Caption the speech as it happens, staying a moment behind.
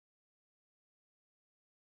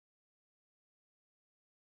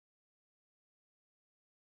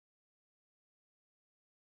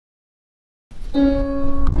Then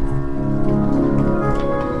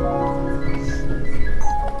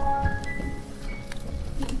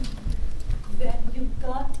you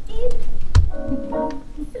got it,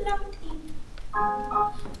 flunked it.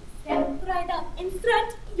 Step right up and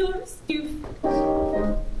strut your stuff.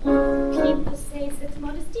 People say that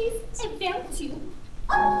modesty's a virtue,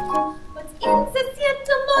 but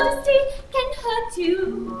insatiable modesty can hurt you.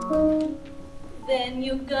 Then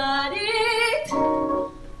you got it,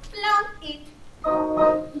 flaunt it.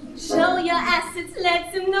 Show your assets,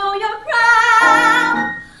 let them know you're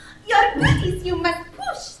proud. Your goodies you must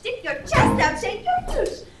push, stick your chest out, shake your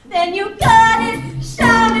tush. Then you got it,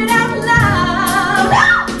 shout it out loud.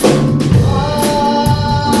 Ah!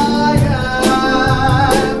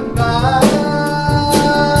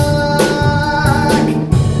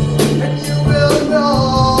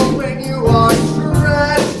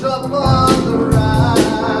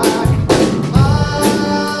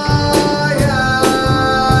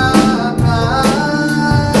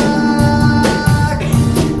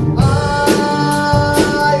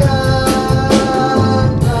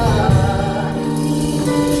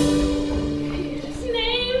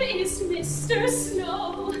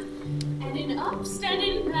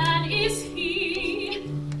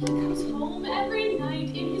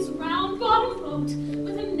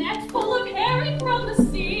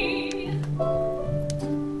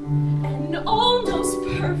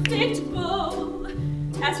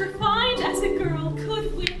 As refined as a girl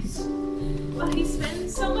could wish, but he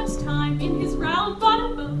spends so much time in his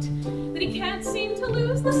round-bottom boat that he can't seem to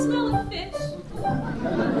lose the smell of fish.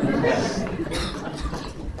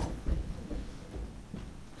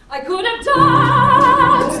 I could have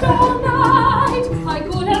danced all night, I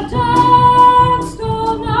could have danced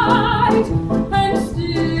all night, and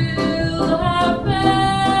still have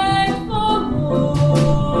begged for more.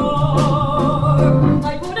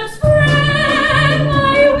 I could have spread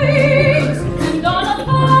my wings and done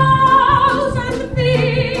 1,000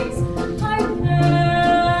 things I've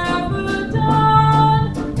never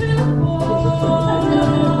done before.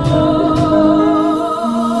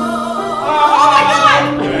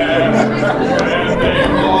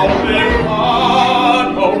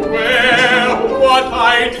 What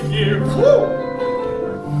I'd give,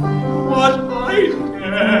 what I'd give,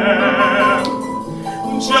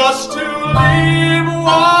 just to live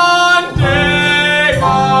one day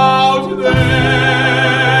out there.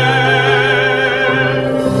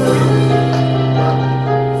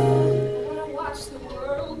 I wanna watch the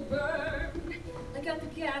world burn. I got the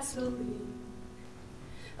gasoline.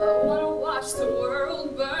 I wanna watch the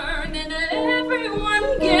world burn and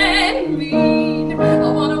everyone get mean.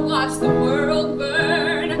 I wanna watch the world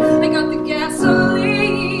burn. I got the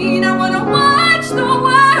gasoline. I wanna watch the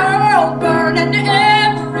world burn and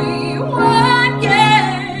everyone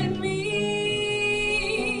get mean.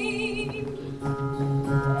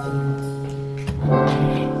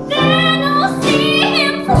 Then I'll see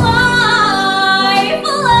him fly,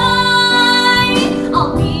 fly.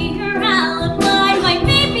 I'll be her alibi, my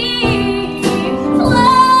baby.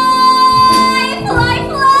 Fly, fly,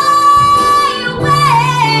 fly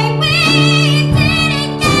away. We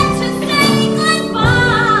didn't get to say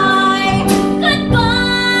goodbye,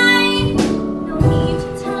 goodbye. No need to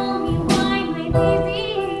tell me why, my baby.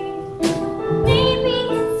 Maybe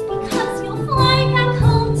it's because you'll fly back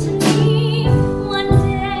home to me one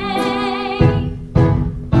day.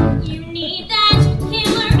 You need that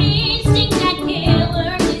killer instinct, that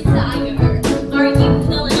killer desire. Are you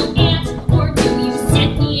the little ant, or do you set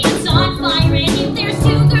the ants on fire? And if there's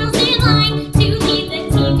 2 girls in line to lead the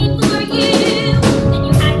team before you, then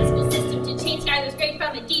you hack the school system to change Skylar's grade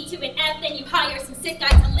from a D to an F. Then you hire some sick guy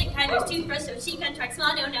to lick Kyler's toothbrush so she contracts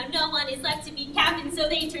mono. Now no one is left to be captain, so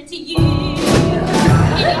they turn to you.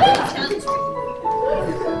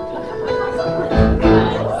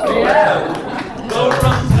 The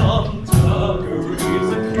rum-tum-tugger is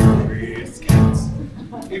a curious cat.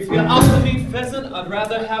 If you're after me pheasant, I'd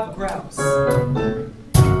rather have grouse. You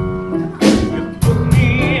put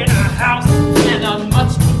me in a house, and I'd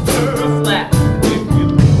much prefer a flat. If you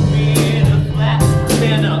put me in a flat,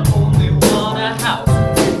 then I only want a house.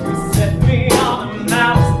 If you set me on a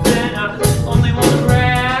mouse, then I only want a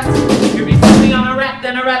rat. If you set me on a rat,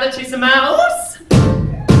 then I'd rather chase a mouse. The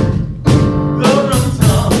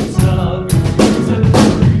rum-tum-tugger is a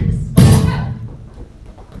curious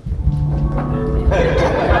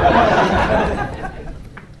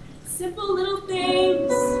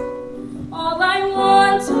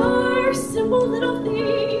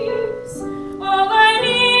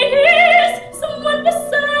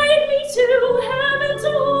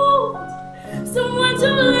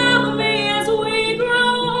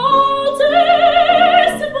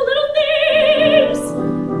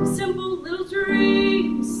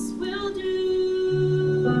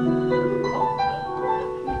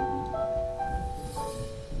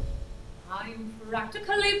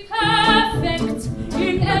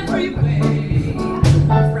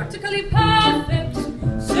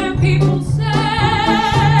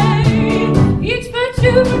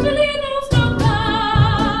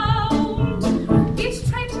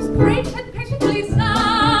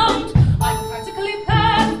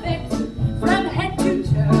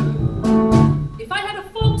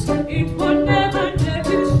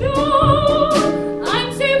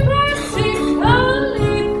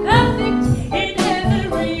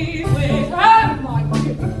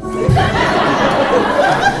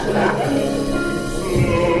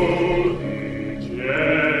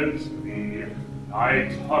My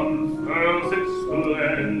tongue furls its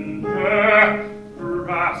splendor,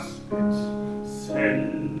 grasp it,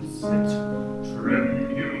 sense it,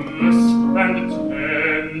 tremulous and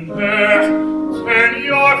tender. Turn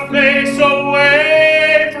your face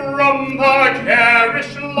away from the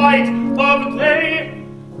garish light of day.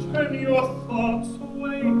 Turn your thoughts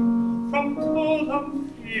away from cold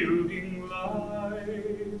unfielding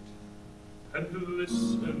light, and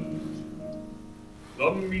listen to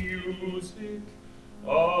the music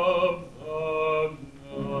of the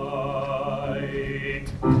night.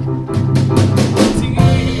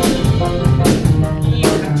 You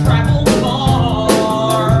have traveled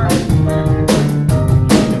far.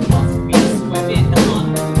 You must be swimming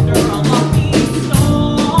under a lucky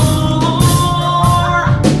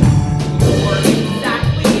star. You're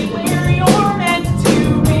exactly where you're meant to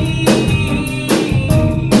be.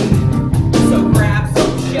 So grab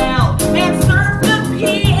some shell and surf the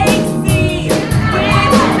PHC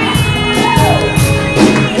with me.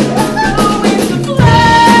 Go with the flow.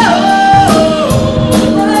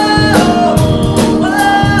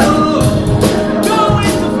 Go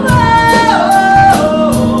with the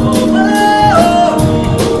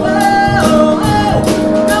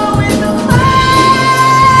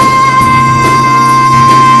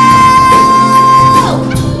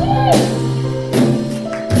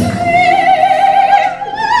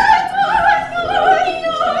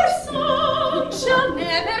Your song shall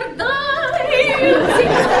never die.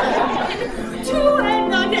 To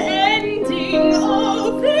an unending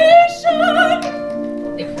ovation.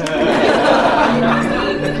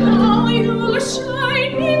 Now you'll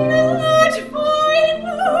shine in that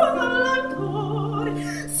final accord.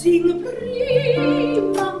 Sing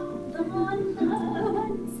prima donna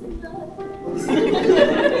once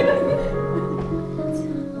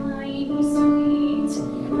tiny sweet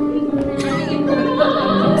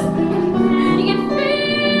rainbows, and it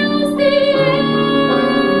fills the air.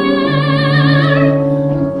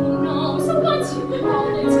 Who knows what you call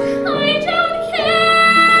it? I don't care.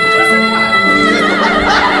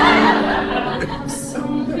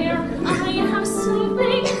 Somewhere I have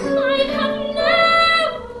something I have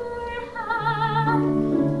never had,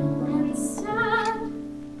 and sad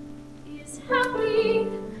is happy.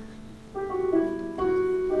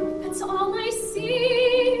 That's all I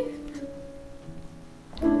see.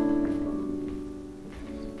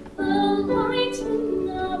 The light in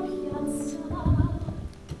the piazza,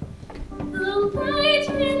 the light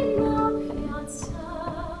in the piazza.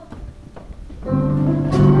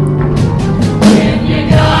 If you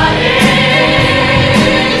got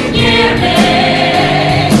it, give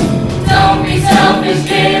it. Don't be selfish,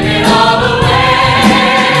 give it all away.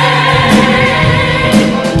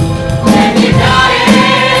 If you got it,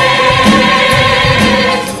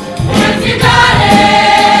 if you got it,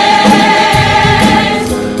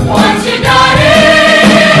 once you got it,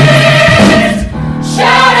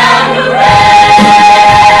 shout out hooray!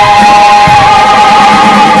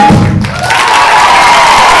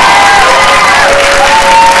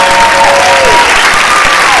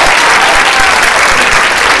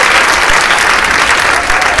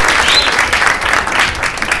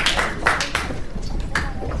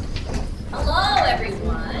 Hello,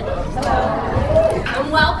 everyone.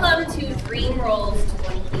 And welcome to Dream Rolls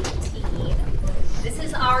 2018. This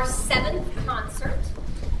is our 7th concert.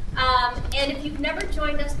 And if you've never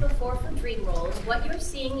joined us before for Dream Rolls, what you're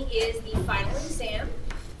seeing is the final exam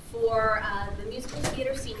for the musical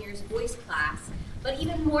theater seniors voice class. But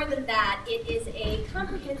even more than that, it is a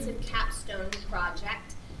comprehensive capstone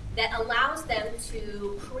project that allows them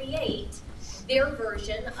to create their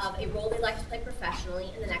version of a role they'd like to play professionally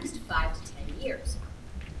in the next 5 to 10 years.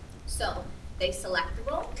 So they select the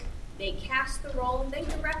role, they cast the role, they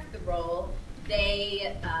direct the role,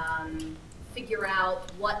 they figure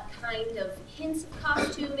out what kind of hints of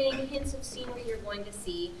costuming, hints of scenery you're going to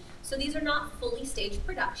see. So these are not fully staged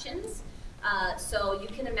productions. So you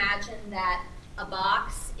can imagine that a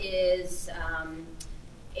box is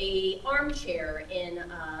a armchair in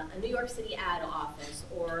a New York City ad office,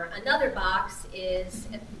 or another box is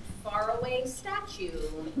a faraway statue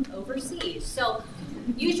overseas. So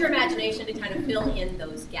use your imagination to kind of fill in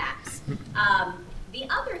those gaps. The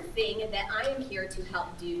other thing that I am here to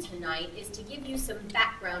help do tonight is to give you some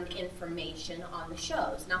background information on the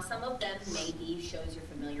shows. Now, some of them may be shows you're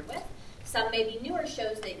familiar with. Some may be newer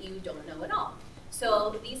shows that you don't know at all.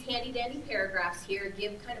 So these handy-dandy paragraphs here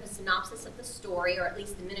give kind of a synopsis of the story, or at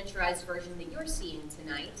least the miniaturized version that you're seeing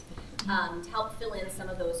tonight, to help fill in some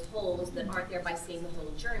of those holes that aren't there by seeing the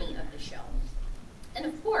whole journey of the show. And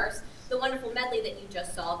of course, the wonderful medley that you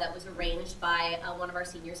just saw that was arranged by one of our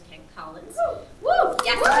seniors, Ken Collins. Woo!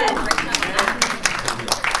 Yes, Ken, great job.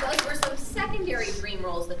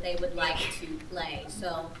 dream roles that they would like to play.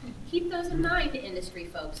 So keep those in mind, industry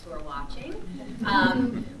folks who are watching.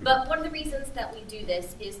 But one of the reasons that we do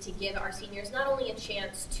this is to give our seniors not only a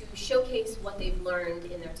chance to showcase what they've learned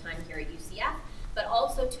in their time here at UCF, but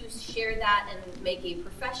also to share that and make a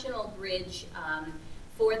professional bridge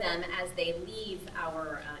for them as they leave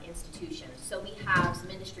our institution. So we have some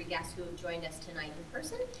industry guests who have joined us tonight in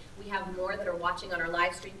person. We have more that are watching on our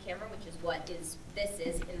live stream camera, which is what this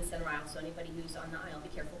is in the center aisle, so anybody who's on the aisle, be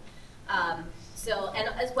careful. And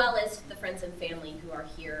as well as the friends and family who are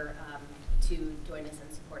here to join us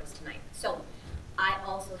and support us tonight. So I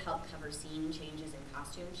also help cover scene changes and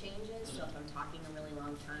costume changes, so if I'm talking a really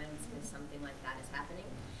long time, it's because something like that is happening.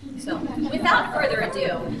 So without further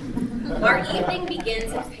ado, our evening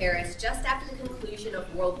begins in Paris just after the conclusion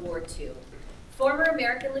of World War II. Former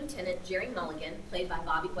American Lieutenant Jerry Mulligan, played by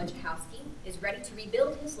Bobby Wachowski, is ready to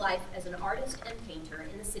rebuild his life as an artist and painter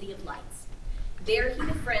in the City of Lights. There he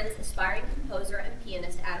befriends aspiring composer and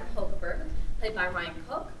pianist Adam Hochberg, played by Ryan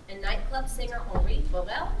Cook, and nightclub singer Henri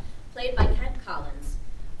Borel, played by Kent Collins.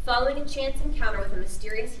 Following a chance encounter with a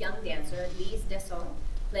mysterious young dancer, Lise Desson,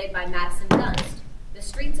 played by Madison Dunst, the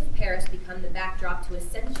streets of Paris become the backdrop to a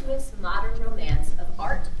sensuous, modern romance of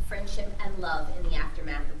art, friendship, and love in the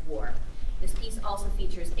aftermath of war. This piece also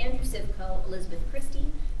features Andrew Sivko, Elizabeth Christie,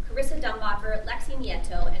 Carissa Dumbacher, Lexi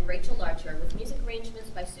Nieto, and Rachel Larcher, with music arrangements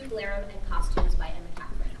by Sue Glarum and costumes by Emma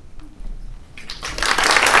Catherine.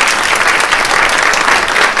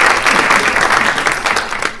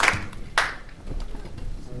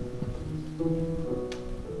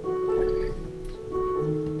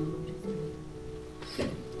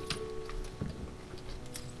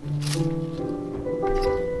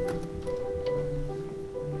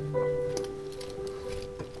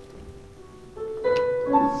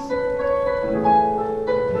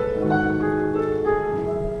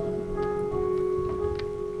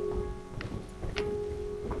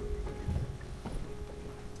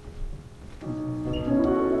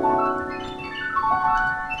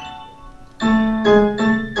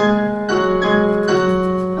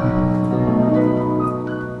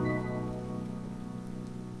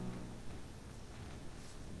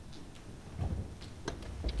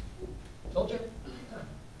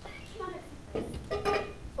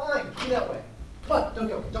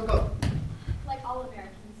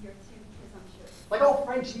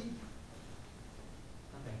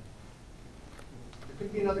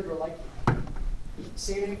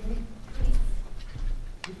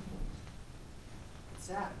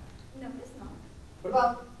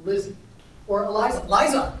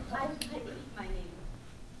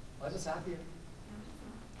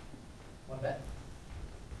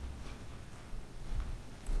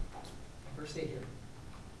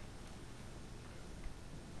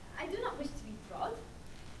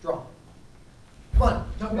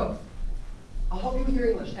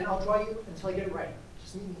 Until I get it right.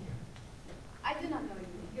 Just meet me here. I do not know you.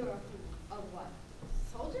 You're a what?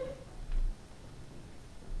 Soldier?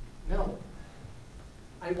 No.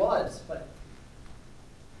 I was, but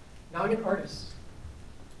now I'm an artist.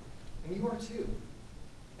 And you are too.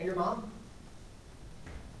 And your mom?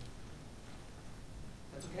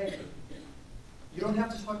 That's okay. You don't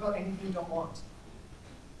have to talk about anything you don't want.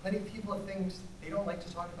 Plenty of people have things they don't like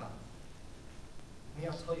to talk about. Me,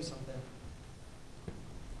 I'll tell you something.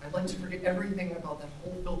 I'd like to forget everything about that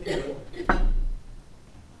whole filthy war.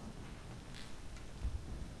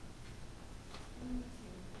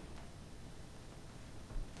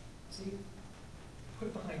 See, put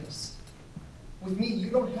it behind us. With me, you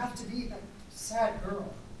don't have to be that sad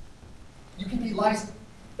girl. You can be Liza,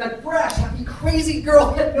 that brash, happy, crazy girl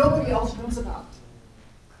that nobody else knows about.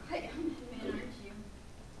 I am a man, aren't you?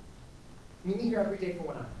 Meet me here every day for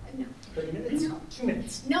 1 hour. No. 30 minutes? No. 2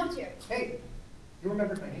 minutes. No, Jerry. Hey. You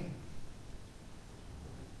remembered my name.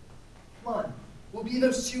 Come on, we'll be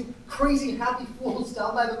those two crazy happy fools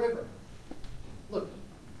down by the river. Look,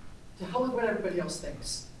 to hell with what everybody else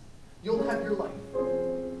thinks. You'll have your life.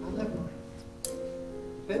 I'll have mine.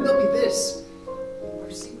 Then there'll be this,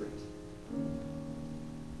 our secret.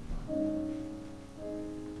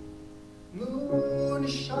 Moon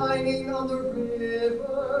shining on the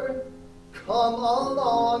river, come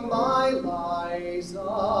along, my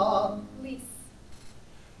Liza.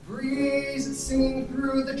 Breeze singing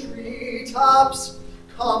through the treetops,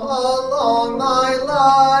 come along, my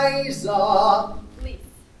Liza. Please.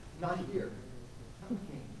 Not here. Not with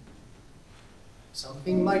me.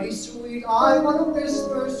 Something mighty sweet I want to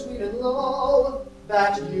whisper sweet and low,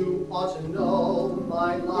 that you ought to know,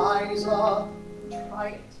 my Liza. Try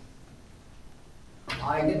it.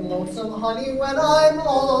 I get lonesome, honey, when I'm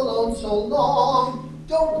all alone so long.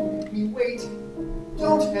 Don't make me wait.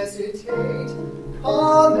 don't hesitate,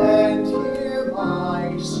 come and hear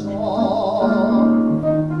my song.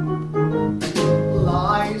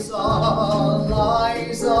 Liza,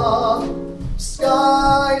 Liza,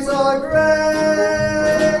 skies are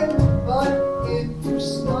gray, but if you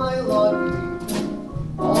smile on me,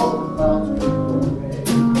 all clouds will go away.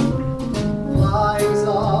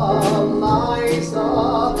 Liza, Liza,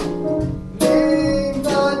 make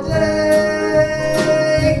the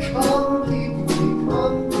day, come keep me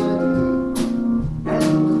company, and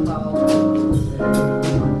the clouds will go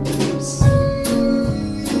away.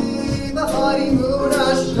 See the honeymoon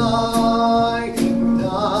shining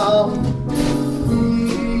down. We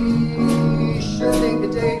should make a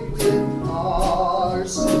date with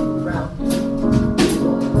ours round.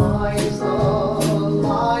 Liza,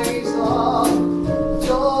 Liza,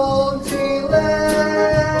 don't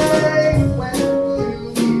delay. When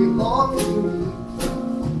you belong to me,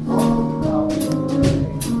 all about the way.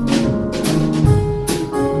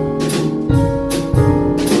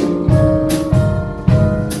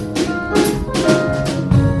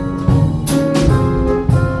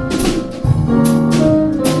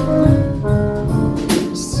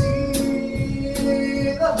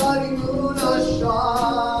 See the honeymoon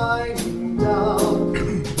shining down. We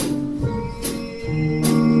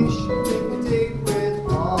should make a date with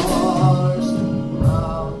ours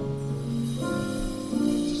round.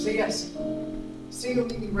 So say yes. Say you'll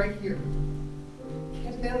meet me right here.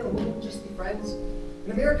 Can't a man and a woman just be friends?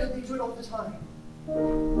 In America, they do it all the time.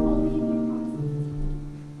 Only if you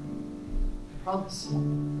I promise.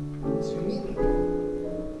 promise. So you'll meet me.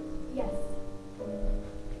 Yes.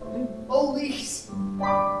 Oh, Lise.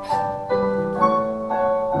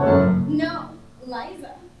 No,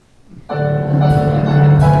 Liza.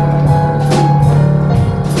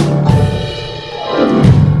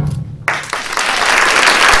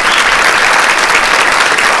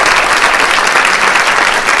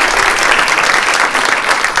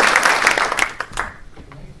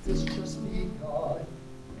 Life has just begun.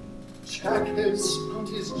 Jack has found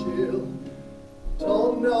his Jill.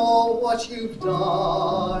 Don't know what you've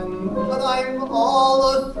done, but I'm all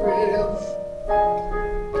a thrill.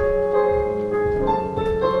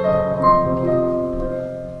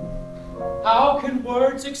 How can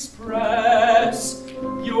words express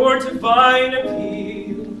your divine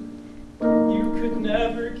appeal? You could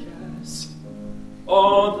never guess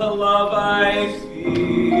all the love I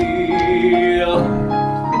feel.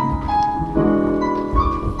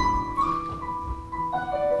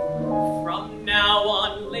 From now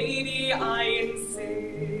on, lady, I insist.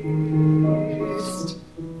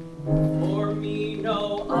 For me,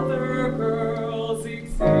 no other girls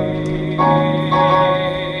exist.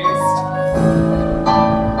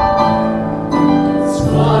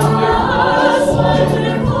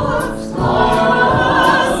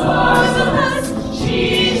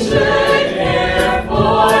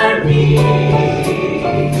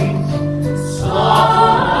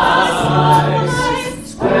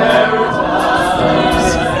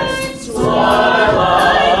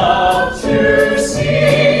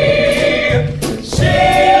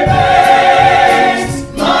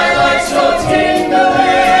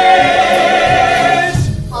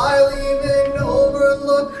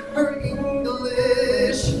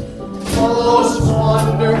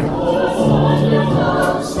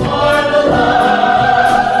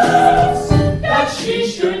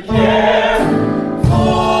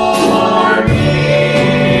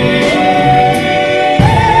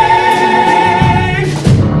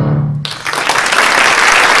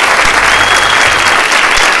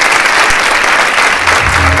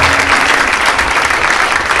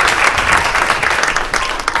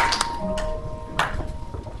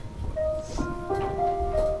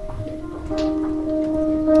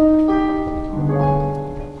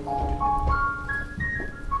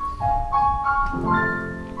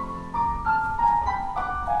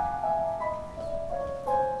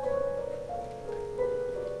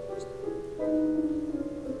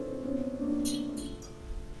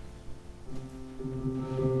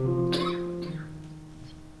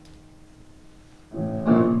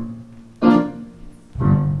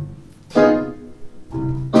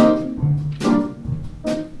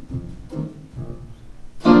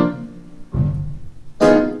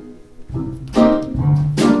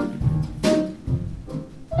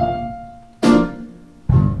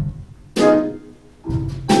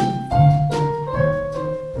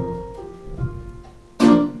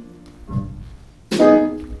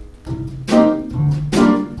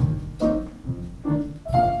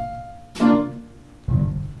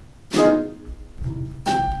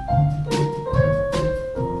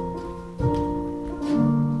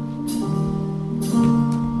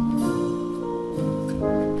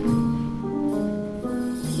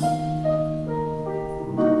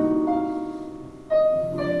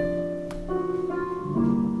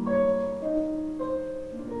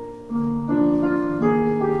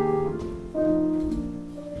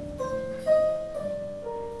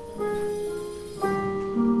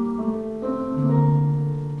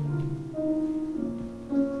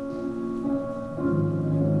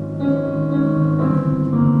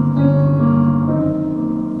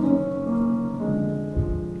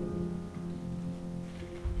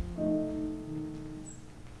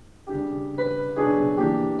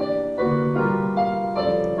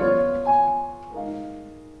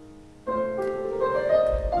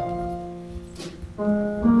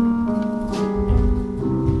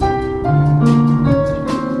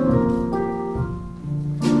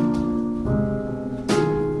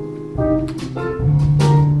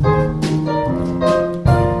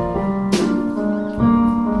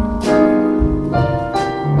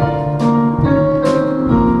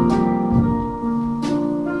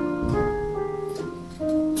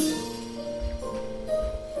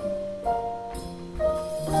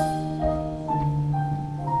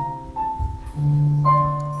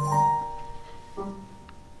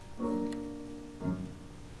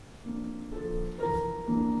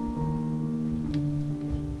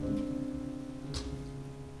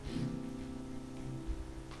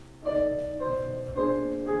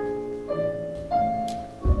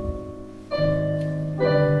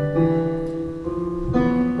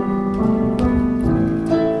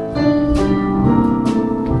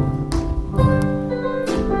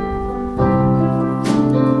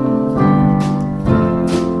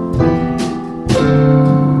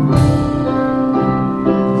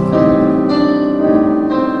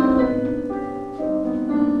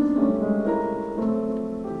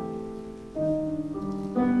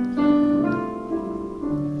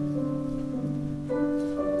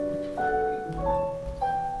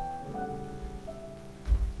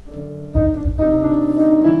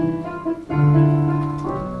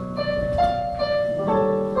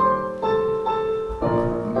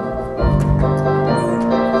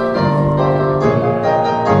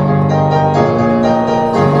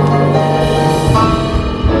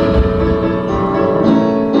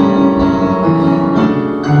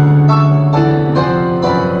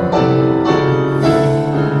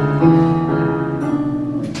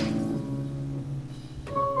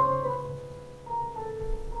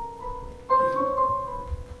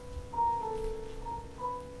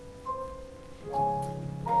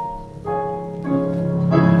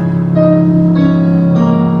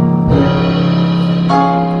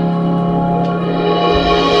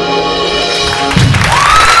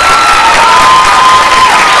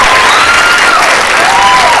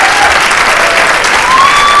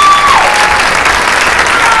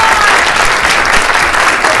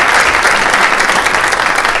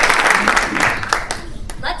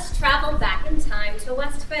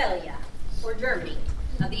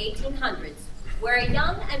 1800s, where a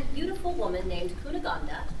young and beautiful woman named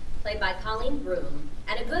Cunegonde, played by Colleen Broom,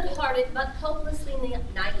 and a good-hearted but hopelessly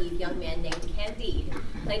naive young man named Candide,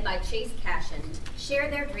 played by Chase Cashin, share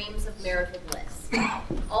their dreams of marital bliss.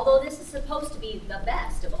 Although this is supposed to be the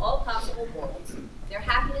best of all possible worlds, their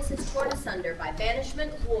happiness is torn asunder by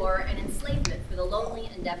banishment, war, and enslavement for the lonely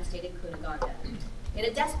and devastated Cunegonde. In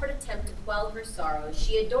a desperate attempt to quell her sorrows,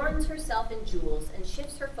 she adorns herself in jewels and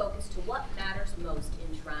shifts her focus to what matters most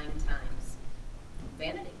in trying times: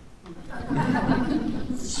 vanity.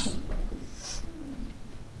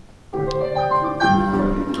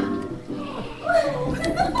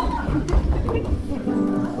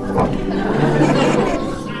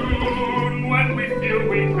 Soon, when we feel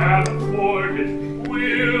we can't afford it,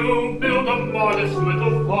 we'll build a modest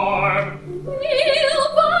little farm.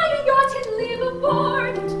 We'll buy a yacht and live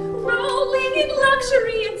aboard it, rolling in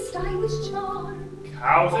luxury and stylish charm.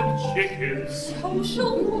 Cows and chickens,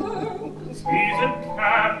 Social world, peas and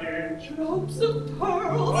cabbage. ropes of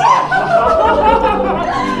pearls.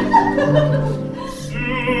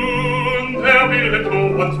 Soon there'll be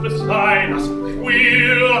little ones beside us.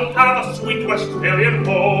 We'll have a sweet Westphalian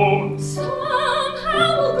home.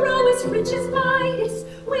 Somehow we'll grow as rich as Midas.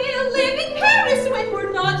 We'll live in Paris when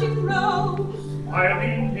we're not in Rome.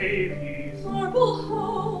 Smiling navies, Marble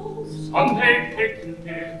halls, Sunday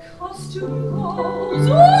picnic. costume balls. Ooh,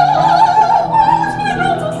 my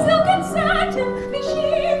belts of silk and satin, be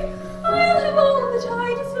chic. I'll have all that I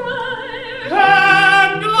desire.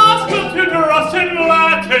 And glass will tutor us in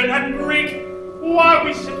Latin and Greek while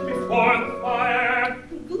we sit before the fire.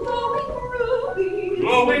 Glowing rubies,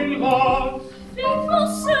 Glowing logs, faithful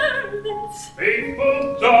servants.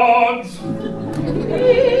 faithful dogs.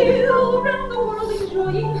 We'll round the world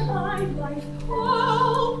enjoying high life.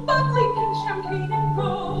 Oh, bubbling pink champagne and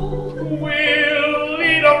gold. We'll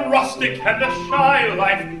lead a rustic and a shy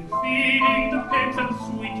life, feeding the pigs and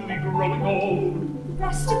sweetly growing old.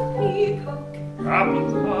 Breast of peacock, Apple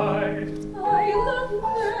pie, I love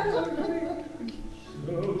Mary.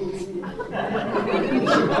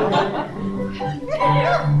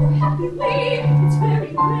 Happy wave, it's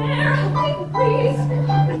very rare. Happy breeze,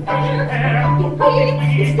 happy air. Happy wave,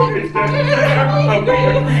 it's very rare. Happy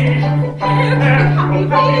breeze, happy air. Happy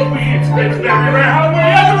wave, it's very rare.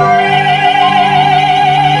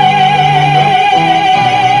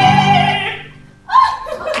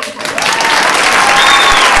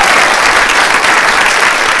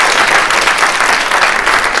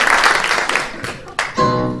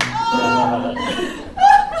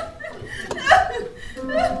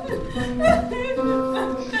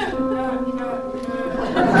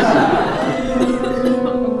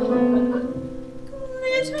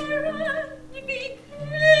 Glitter and decay.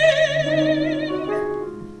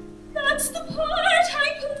 That's the part I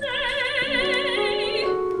play.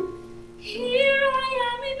 Here I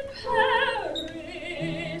am in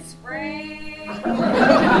Paris,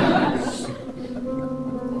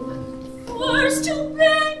 forced to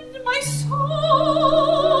bend my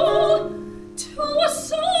soul to a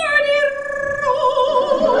sordid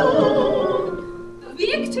role,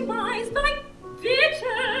 victimized by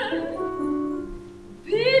bitter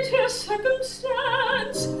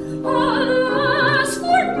circumstance. Alas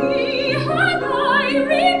for me, had I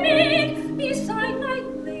remained beside my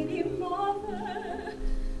lady mother,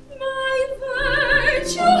 my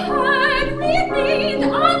virtue had remained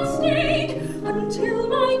unstained until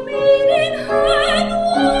my maidenhead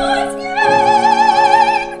was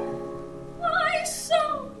gained. By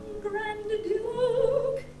some Grand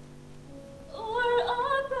Duke or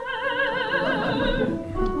other,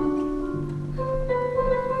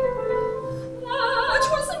 that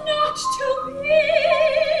was not to be.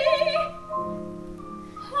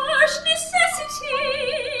 Harsh necessity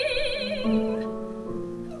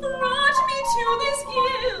brought me to this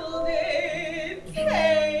gilded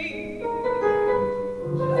cave.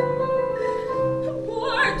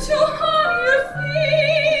 Born to higher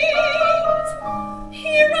things,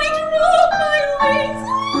 here I drove my wings,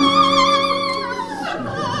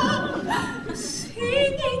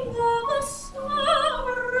 singing of a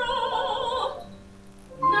sorrow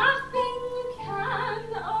nothing can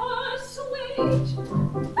assuage.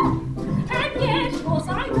 And yet was I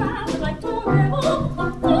rather like to rebel.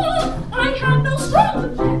 I have no strong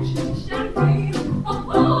objection to champagne.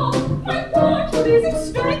 My fortune is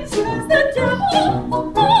expensive as the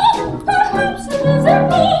devil. Perhaps it is a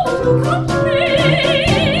wrong to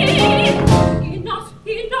complain. Enough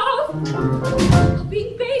of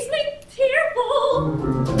being basely tearful.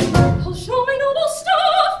 I'll show my noble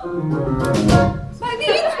stuff by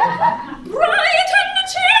being bright and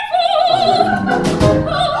cheerful.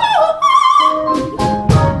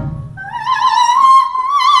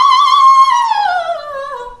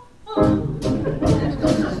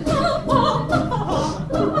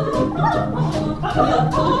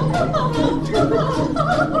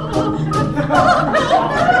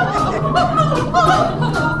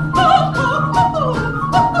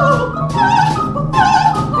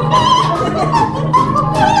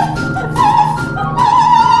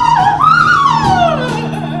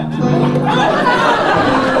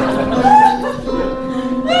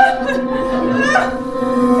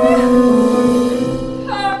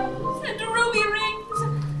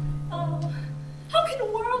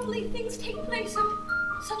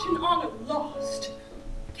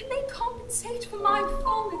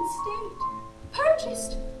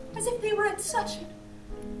 as if they were at such an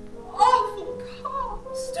awful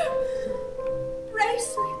cost.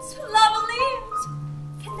 Bracelets, lavaliers,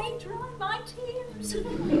 can they dry my tears?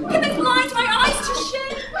 Can they blind my eyes to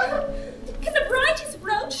shame? Can the brightest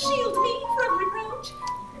brooch shield me from reproach?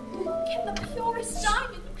 Can the purest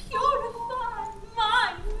diamond purify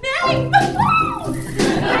my name?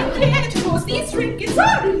 I can't, cause these trinkets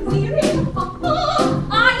are endearing.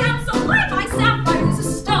 I am so blind, my sapphire is a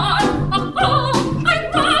star. I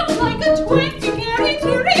rock like a 20-carat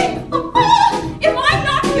earring. If I'm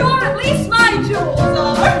not pure, at least my jewels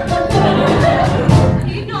are.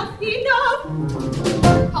 Enough, enough.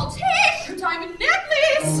 I'll take your diamond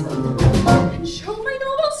necklace and show my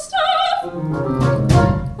noble stuff.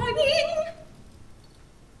 I mean,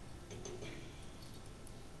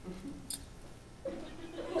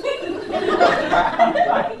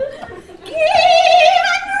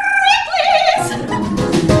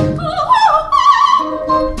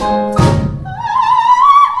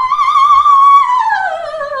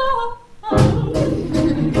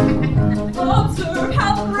 observe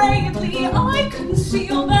how bravely I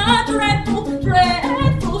conceal that dreadful,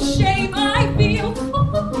 dreadful shame I feel.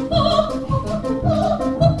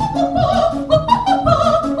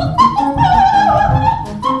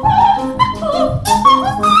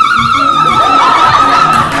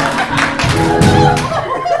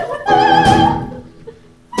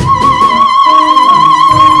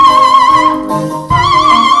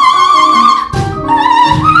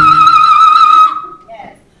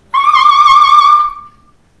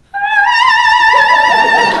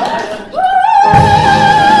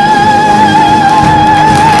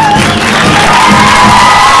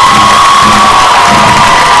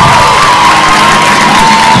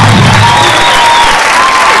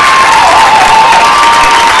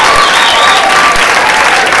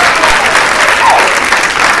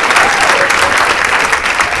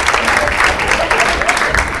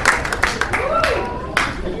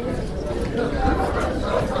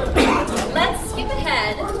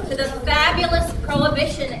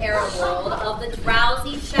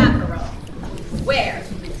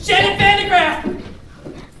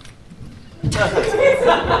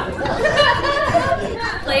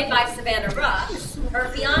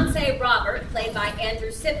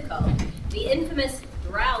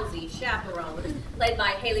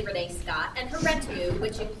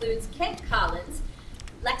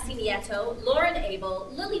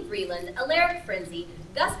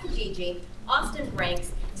 Austin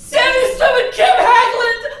Ranks, 77 Kim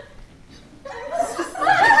Hagland!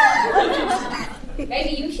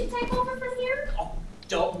 maybe you should take over from here? Oh,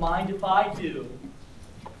 don't mind if I do.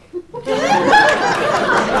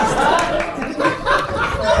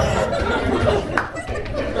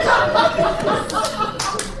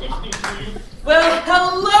 Well,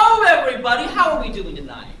 hello everybody. How are we doing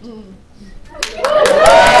tonight?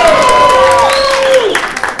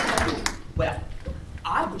 Well,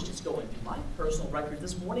 I was just going through my personal record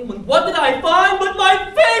this morning when what did I find but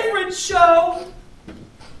my favorite show?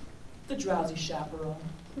 The Drowsy Chaperone.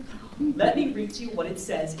 Let me read to you what it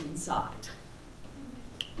says inside.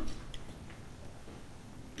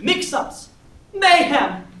 Mix-ups,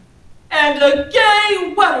 mayhem, and a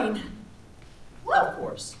gay wedding. Of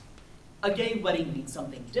course, a gay wedding means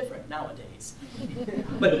something different nowadays.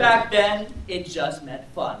 But back then, it just meant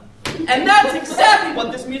fun. And that's exactly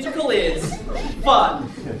what this musical is. Fun.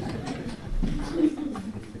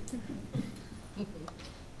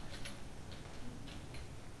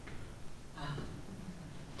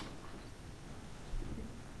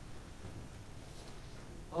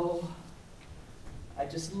 Oh, I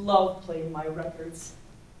just love playing my records.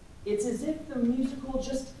 It's as if the musical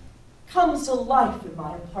just comes to life in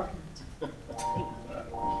my apartment.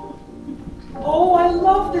 Oh, I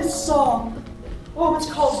love this song. Oh, it's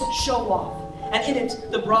called Show Off. And in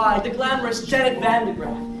it, the bride, the glamorous Janet Van de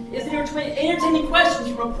Graaff, is entertaining questions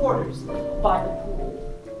from reporters by the pool.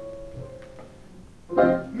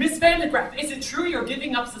 Miss Van de Graaff, is it true you're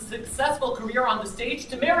giving up a successful career on the stage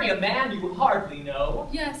to marry a man you hardly know?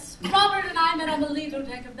 Yes, Robert and I met on the Lido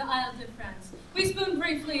deck of the Isle de France. We spooned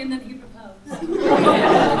briefly and then he proposed.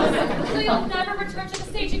 So you'll never return to the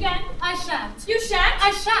stage again? I shan't. You shan't?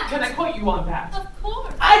 I shan't. Can I quote you on that? Of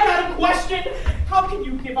course. I got a question. How can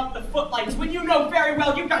you give up the footlights when you know very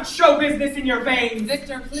well you've got show business in your veins?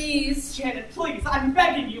 Victor, please. Janet, please, I'm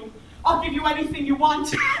begging you. I'll give you anything you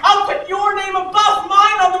want. I'll put your name above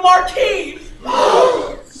mine on the marquee.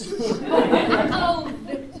 Oh,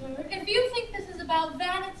 Victor, if you think this is about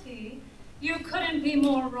vanity, you couldn't be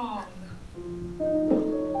more wrong.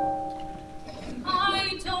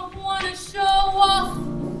 I don't want to show off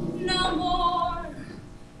no more.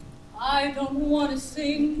 I don't want to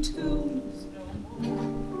sing tunes no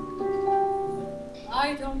more.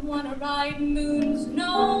 I don't want to ride moons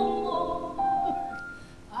no more.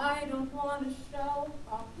 I don't want to show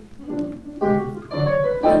off.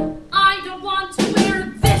 I don't want to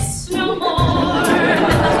wear this no more.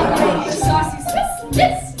 Saucy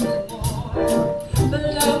this no more.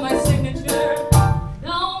 Below my signature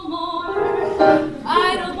no more.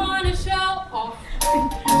 I don't want to show off.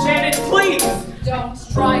 Janet, please! Don't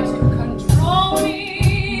try to control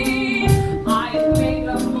me. I've made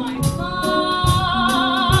up my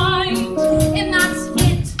mind, and that's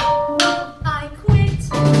it. I quit.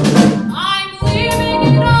 I'm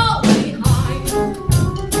leaving it all behind.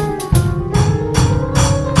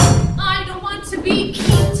 I don't want to be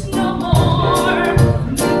cute no more.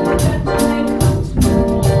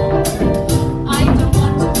 I don't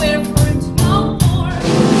want to wear fruit no more.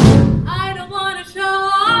 I don't want to show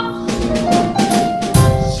off.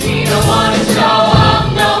 She don't want to show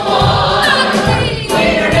off no more.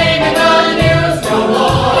 Put her name in the news no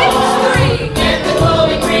more. Get the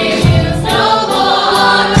glowing reviews no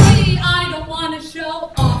more. I don't want to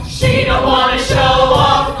show off. She don't want to show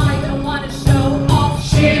off. I don't want to show off.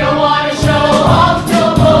 She don't want to show off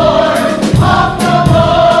no more. Off no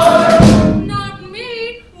more. Not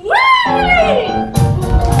me. Whee!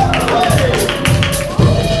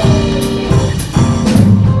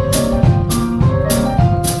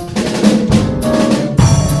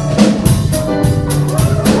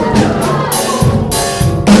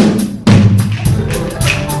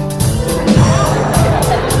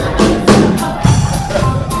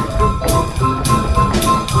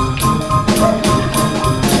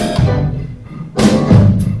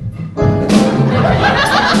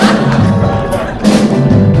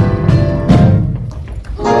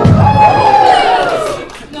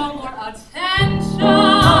 No more attention.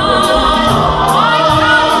 I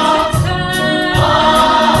count to 10.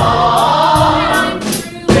 I'm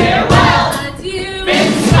through. Farewell. Adieu.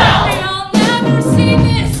 Big smell. You'll never see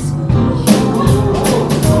this.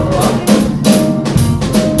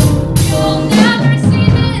 You'll never see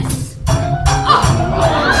this.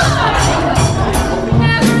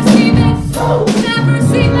 Never see this. Never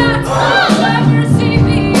see that. Never see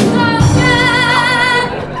these again.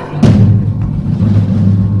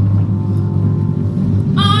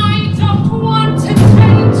 I don't want to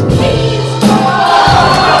change keys.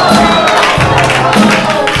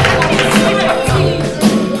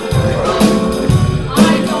 I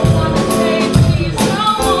don't want to change keys no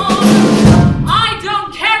more. I don't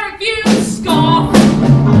care if you scoff.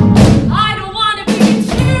 I don't want to be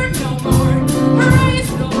cheered no more,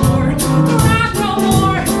 praised no more, grabbed no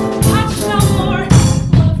more, touched no more,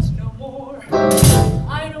 loved no more.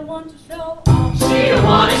 I don't want to show off. She don't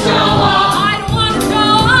want to show off. I don't want to show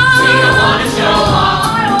off. She don't want to show off. I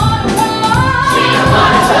don't want to show off. She don't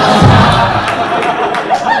want to show off.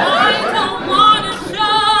 I don't want to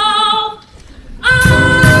show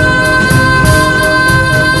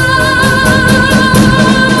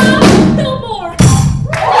no more.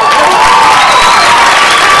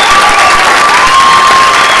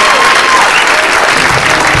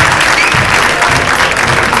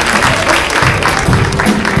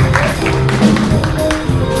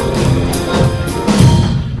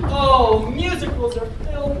 Oh, musicals are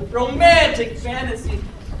filled with romantic fantasy.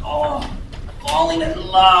 Oh, falling in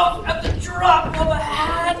love at the drop of a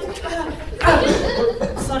hat.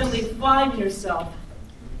 Suddenly find yourself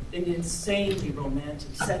in an insanely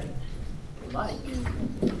romantic setting, like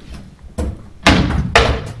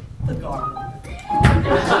the garden.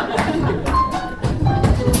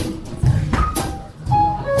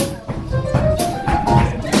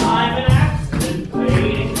 I'm an accident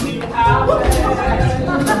waiting to happen.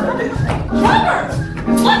 Robert,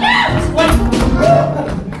 look out!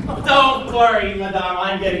 Don't worry, madame.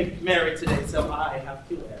 I'm getting married today, so I have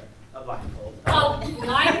to wear a blindfold. Oh,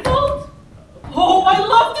 blindfold? Oh, I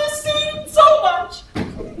love this scene so much.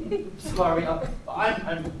 Sorry,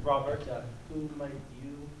 I'm Robert. Who might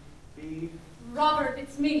you be? Robert,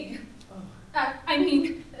 it's me. I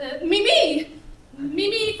mean, Mimi.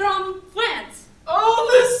 Mimi from France. Oh,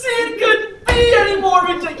 this scene couldn't be any more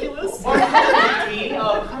ridiculous.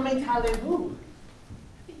 Comment allez-vous?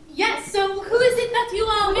 Yes, so who is it that you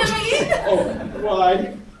are marrying? Oh,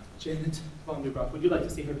 why? Janet von der Graaf, would you like to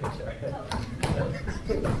see her picture?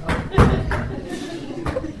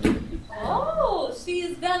 Oh, she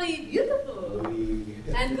is very beautiful.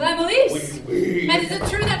 And glamorous. And is it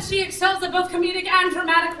true that she excels at both comedic and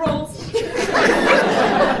dramatic roles?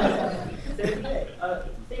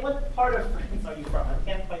 Say, what part of France are you from? I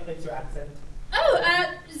can't quite place your accent. Oh,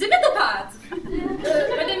 the middle part.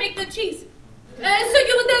 Where they make the cheese. So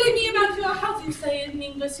you were telling me about your, how do you say it in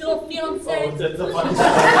English, your fiancé? Oh, that's a funny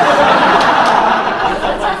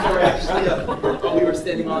story. Actually, we were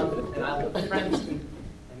standing on an island of French,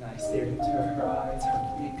 and I stared into her eyes,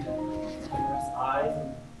 her big, generous eyes,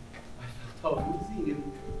 and I felt all woozy,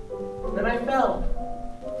 and then I fell.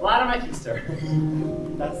 Flat on my kissed her.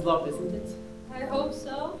 That's love, isn't it? I hope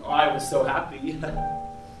so. Oh, I was so happy.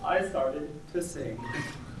 I started to sing.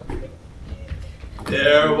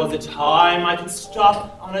 There was a time I could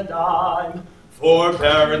stop on a dime.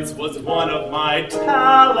 Forbearance was one of my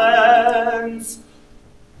talents.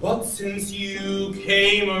 But since you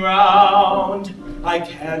came around, I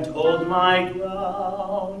can't hold my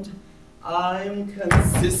ground. I'm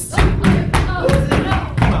consistent losing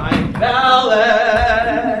my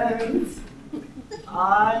balance.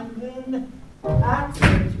 I've been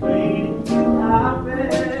accidents waiting to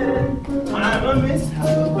happen. I'm a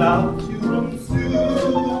mishap about to ensue.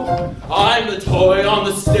 I'm the toy on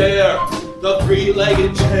the stair, the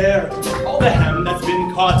three-legged chair, all the hem that's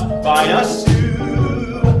been caught by a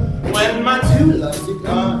shoe. When my two lusty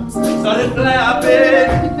guns started flapping,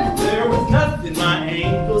 there was nothing my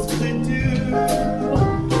ankles could do.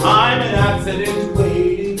 I'm an accident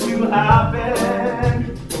waiting to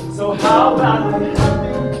happen. So how about I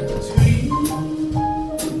happen to you?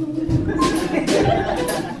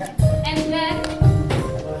 And then?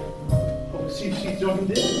 Oh, she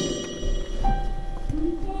joined in.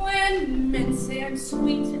 When men say I'm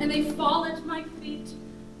sweet and they fall at my feet,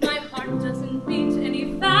 my heart doesn't beat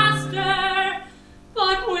any faster.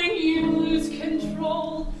 But when you lose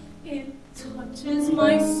control, it touches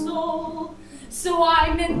my soul. So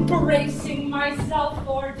I'm embracing myself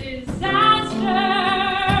for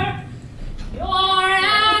disaster. You're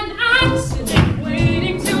an accident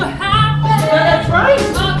waiting to happen. That's right.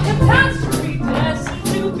 A catastrophe destined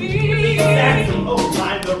to be. Dancing, oh,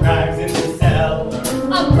 find the rags in the cellar. A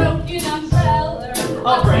broken umbrella.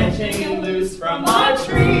 A branch hanging loose from my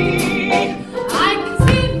tree. I can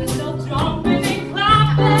see myself jumping and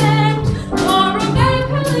clapping. Or a man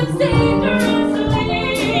who lives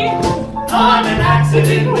dangerously. I'm an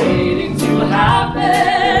accident waiting to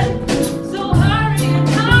happen. So hurry and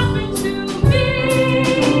happen to me.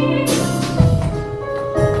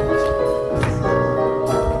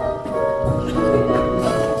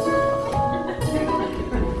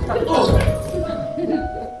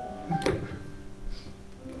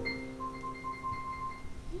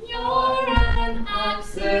 You're an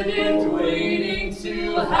accident waiting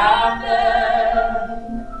to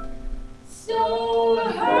happen. So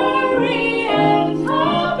hurry and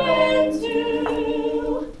happen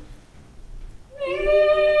to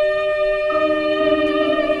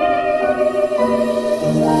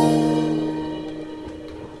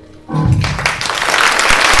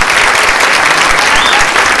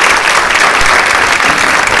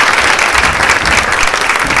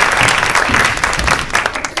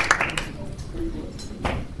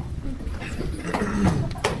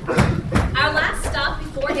Our last stop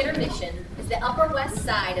before intermission is the Upper West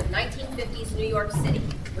Side of 1950s New York City,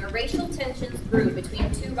 where racial tensions grew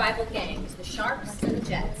between two rival gangs, the Sharps and the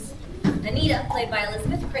Jets. Anita, played by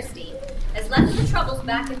Elizabeth Christie, has left the troubles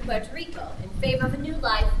back in Puerto Rico in favor of a new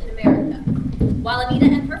life in America. While Anita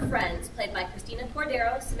and her friends, played by Christina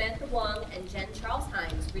Cordero, Samantha Wong, and Jen Charles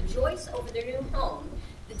Hines, rejoice over their new home,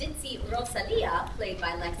 the ditzy Rosalia, played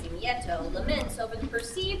by Lexi Nieto, laments over the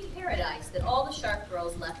perceived paradise that all the Sharp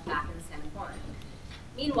girls left back in San Juan.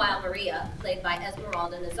 Meanwhile, Maria, played by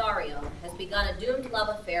Esmeralda Nazario, has begun a doomed love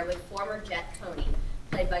affair with former Jet Tony,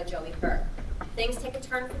 played by Joey Burke. Things take a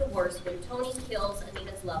turn for the worse when Tony kills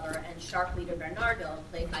Anita's lover and sharp leader Bernardo,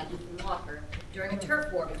 played by Ethan Walker, during a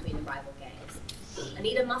turf war between the rival gangs.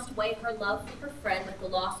 Anita must weigh her love for her friend with the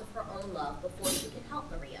loss of her own love before she can help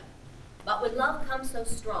Maria. But when love comes so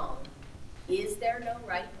strong, is there no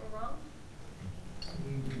right or wrong?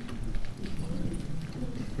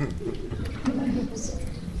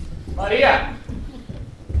 Maria!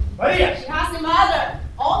 Maria! She has a mother,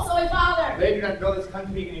 also a father. They do not know this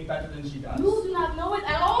country any better than she does. You do not know it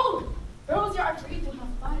at all. Girls are free to have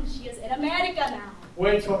fun. She is in America now.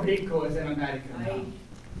 Puerto Rico is in America now.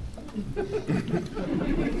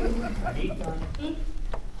 Anita.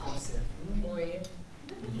 Joseph. Boy.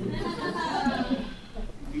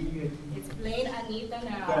 It's plain Anita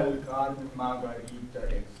now. Del Carmen, Margarita,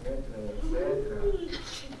 etc., etc.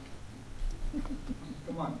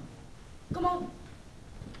 Come on. Come on.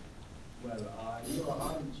 Well, are you or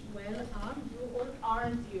aren't you? Well, are you or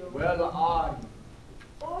aren't you? Well, are you?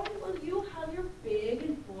 Or will you have your big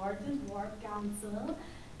important work council,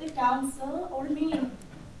 the council, or me?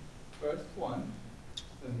 First one,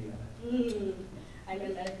 then the other. I'm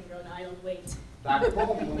an American girl now, I don't wait. Back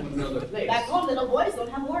home from another place. Back home, little boys don't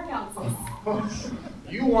have war councils.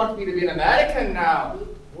 You want me to be an American now?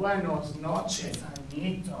 Buenos noches,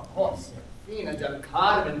 Anita, Josefina del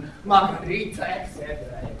Carmen, Margarita,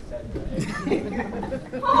 etc., etc.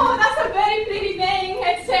 Oh, that's a very pretty name,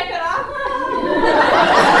 etc.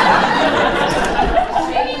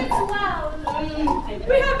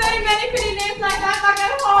 We have very many pretty names like that back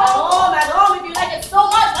at home. At home, if you like it so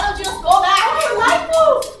much, why don't you just go back? I like to.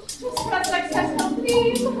 Just press successful,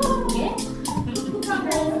 please.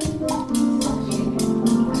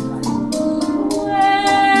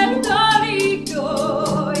 Puerto Rico,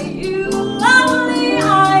 you lovely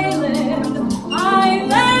island,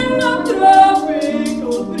 island of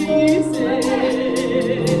tropical breezes.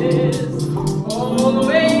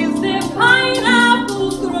 Always the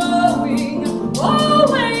pineapples growing,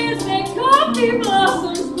 always the coffee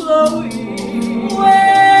blossoms blowing.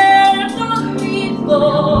 Puerto Rico,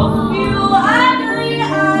 you ugly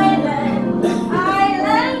island,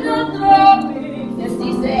 island of tropical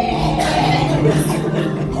breezes.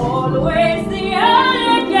 Always the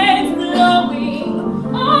hurricanes blowing,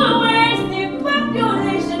 always the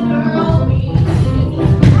population growing,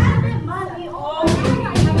 and the money owing,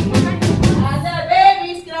 and the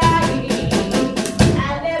babies crying,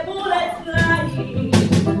 and the bullets flying.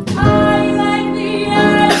 I like the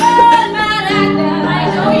island Manhattan. I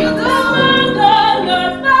know you do,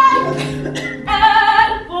 your back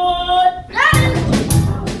and forth.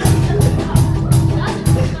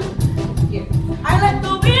 I like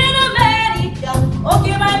to be in America.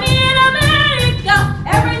 Okay, by me in America.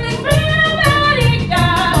 Everything free in America.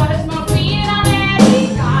 What is more free in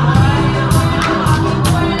America?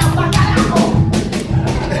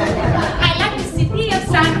 I like the city of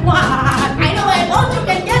San Juan. I know a boat you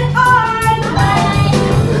can get on.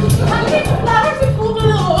 I like the flowers in full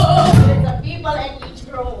bloom. There's the people in each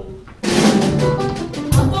room.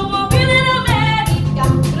 Automobile in America.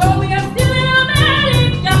 Growing up still in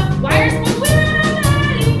America. Wires for wheel in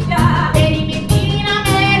America. Baby big deal in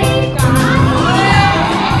America.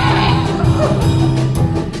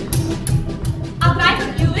 I'll drive a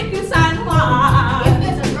Buick to San Juan. If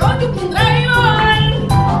there's a road you can drive on.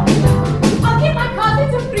 I'll give my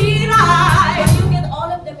cousins a free ride. You get all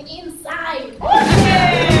of them inside. Yes.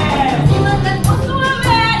 You know that goes to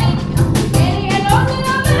America. Anyone knows in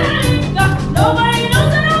America. Nobody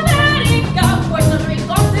knows in America. Puerto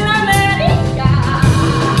Rico's in America.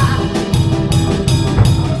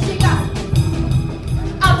 Chicas,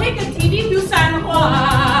 I'll take a TV to San Juan.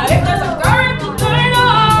 If there's a current to turn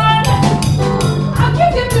on, I'll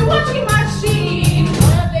give them the washing machine.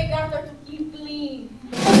 What have they got there to keep clean?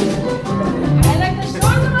 I like the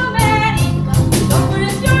shores of America. Don't put the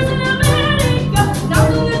shores in America. Down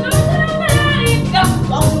to the doors in America.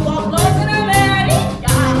 Wall to wall floors in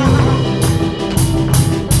America.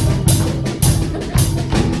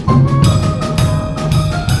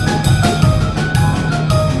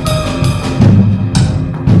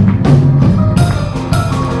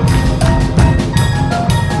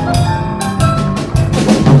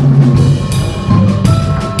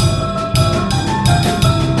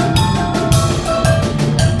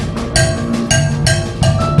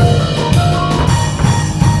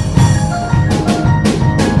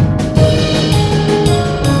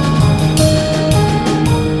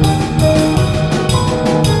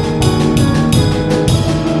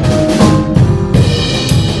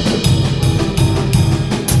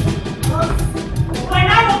 When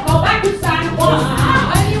I will go back to San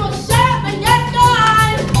Juan, and you will shut up and get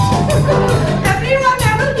gone. Everyone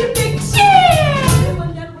there will give big cheers.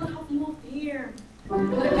 Everyone there will have no fear.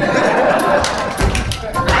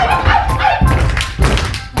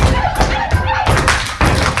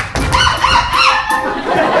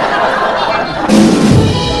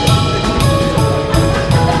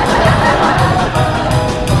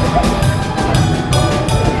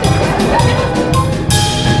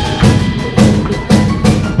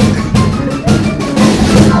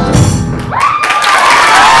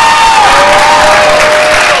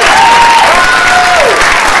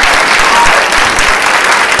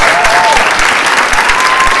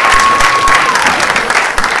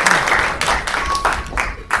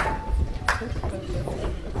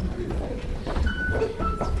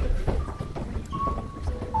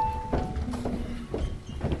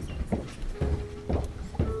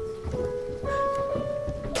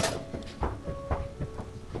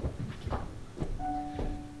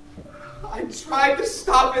 I tried to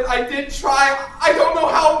stop it. I did try. I don't know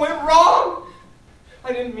how it went wrong.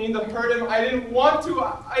 I didn't mean to hurt him. I didn't want to.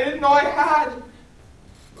 I didn't know I had.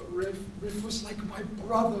 But Riff was like my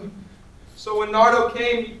brother. So when Nardo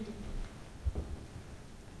came,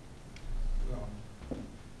 no,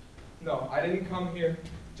 No, I didn't come here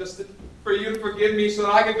just for you to forgive me so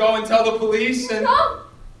that I could go and tell the police and... No!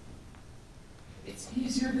 It's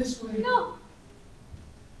easier this way. No!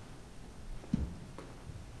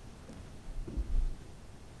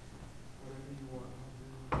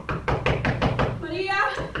 Maria!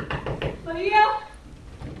 Maria!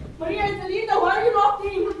 Maria, it's Alita. Why are you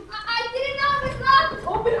locking? I didn't know it was locked!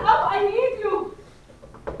 Open up. I need you.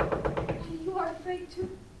 You are afraid too.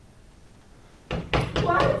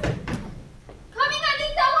 What? Coming,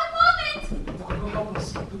 Anita, one moment! Doc, go help us.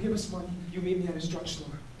 He'll give us money. You meet me at his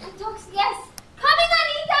drugstore. Docs, yes. Coming,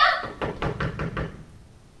 Anita!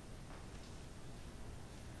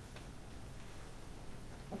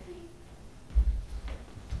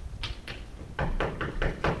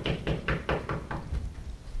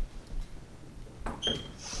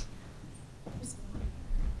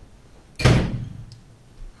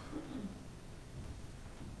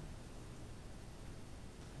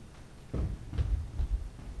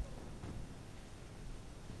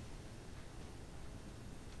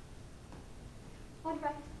 All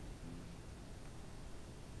right.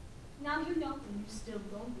 Now you know. You still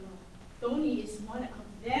don't know. Tony is one of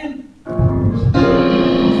them.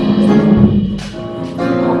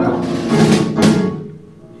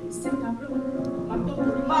 Se cabrón, mató tu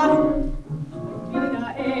hermano.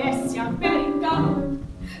 Vida es América.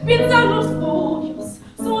 Piensa los tuyos,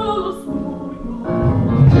 solo los tuyos.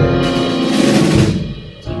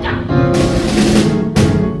 Chica,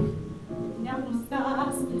 ya no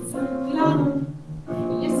estás desanglado.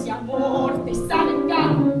 Y ese amor te sale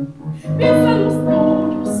caro. Piensa los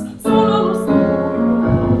tuyos, solo los tuyos.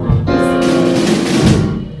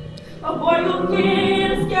 A boy who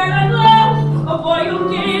kills cannot love. A boy who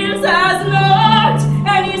kills has loved.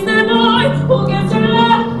 And he's the boy who gets your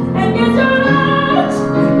love and gets your love.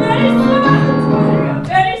 Very smart,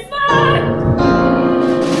 very smart.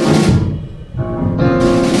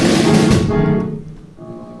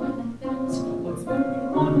 When that's what's very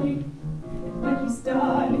lonely. And when he's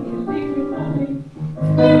done, he'll leave you lonely.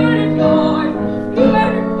 You better guard, you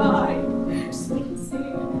better fight. Just wait and see,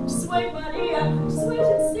 just wait, Maria, just wait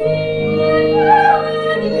and see.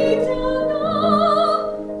 I need to know,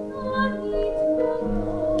 I need to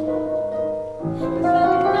know. Es la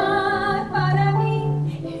verdad para mí,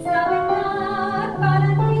 es la verdad para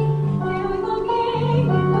ti. Te oigo bien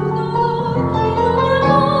en tu dolor, quiero mi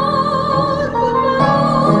amor, por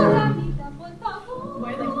favor, Anita, por favor.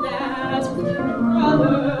 Why like that with your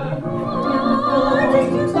brother? Or just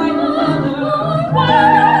use like another. Why?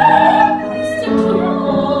 Stick to your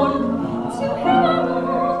own. To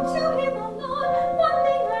him alone, one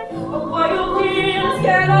thing I know. A boy who kills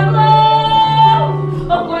cannot love.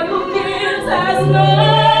 A boy who kills has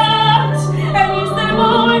not. And he's the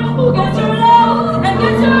boy who gets your love and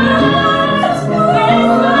gets your love. Very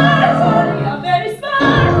smart, Maria, very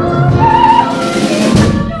smart.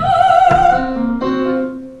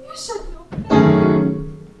 You should know better.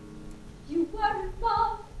 You were in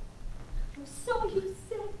love, or so you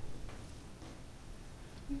said.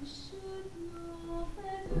 You should know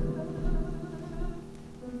better.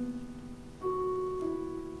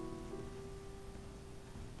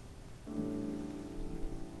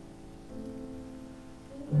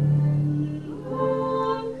 When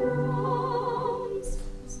love comes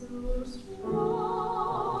so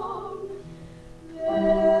strong,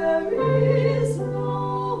 there is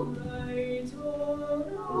no right or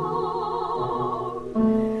wrong.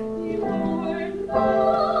 Your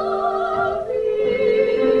love is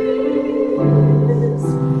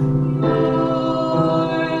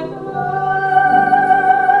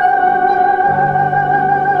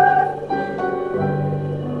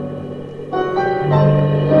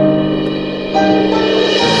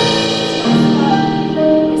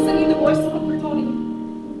You're sending the boys to look for Tony.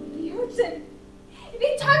 He hurts him. If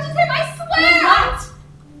he touches him, I